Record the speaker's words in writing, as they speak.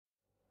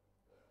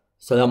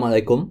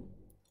Assalamualaikum.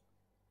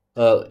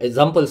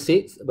 Example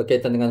 6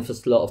 berkaitan dengan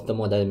first law of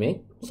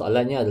thermodynamics.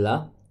 Soalannya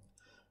adalah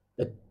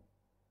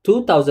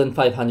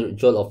 2500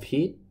 joule of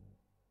heat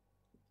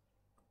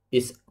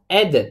is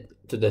added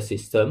to the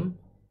system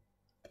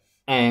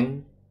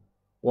and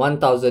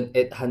 1800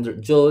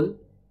 joule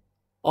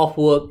of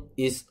work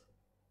is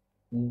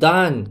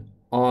done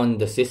on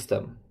the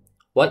system.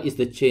 What is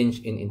the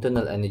change in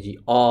internal energy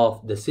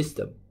of the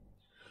system?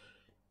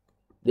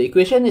 The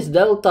equation is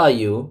delta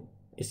U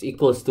is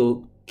equals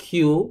to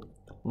Q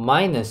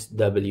minus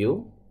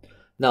W.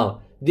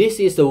 Now, this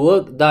is the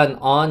work done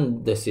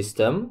on the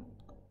system.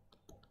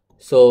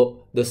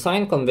 So, the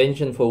sign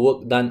convention for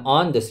work done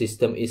on the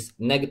system is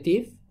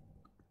negative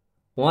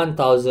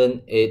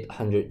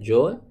 1800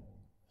 joule.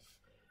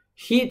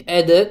 Heat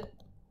added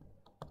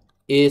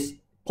is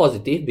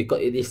positive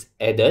because it is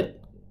added.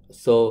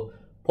 So,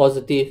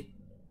 positive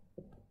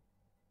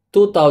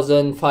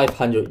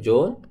 2500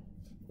 joule.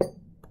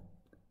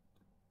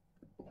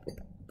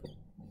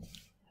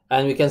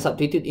 And we can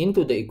substitute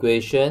into the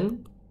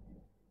equation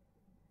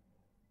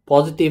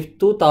positive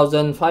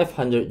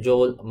 2500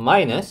 joule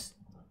minus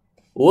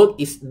work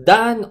is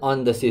done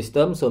on the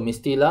system. So,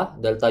 mestilah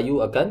delta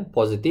U akan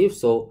positive.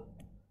 So,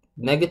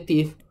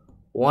 negative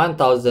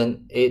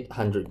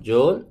 1800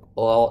 joule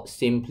or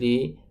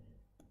simply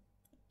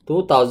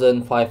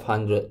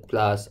 2500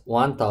 plus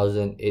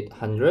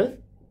 1800.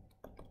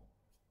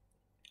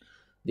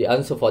 The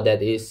answer for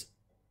that is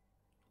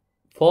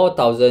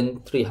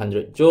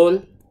 4300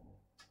 joule.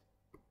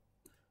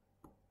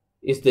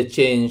 Is the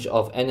change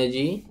of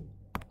energy,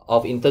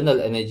 of internal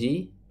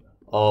energy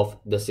of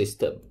the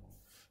system.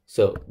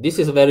 So this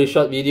is a very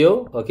short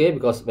video, okay,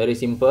 because very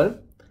simple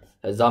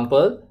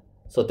example.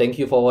 So thank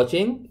you for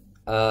watching.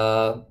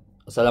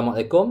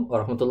 Assalamualaikum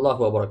warahmatullahi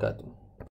wabarakatuh.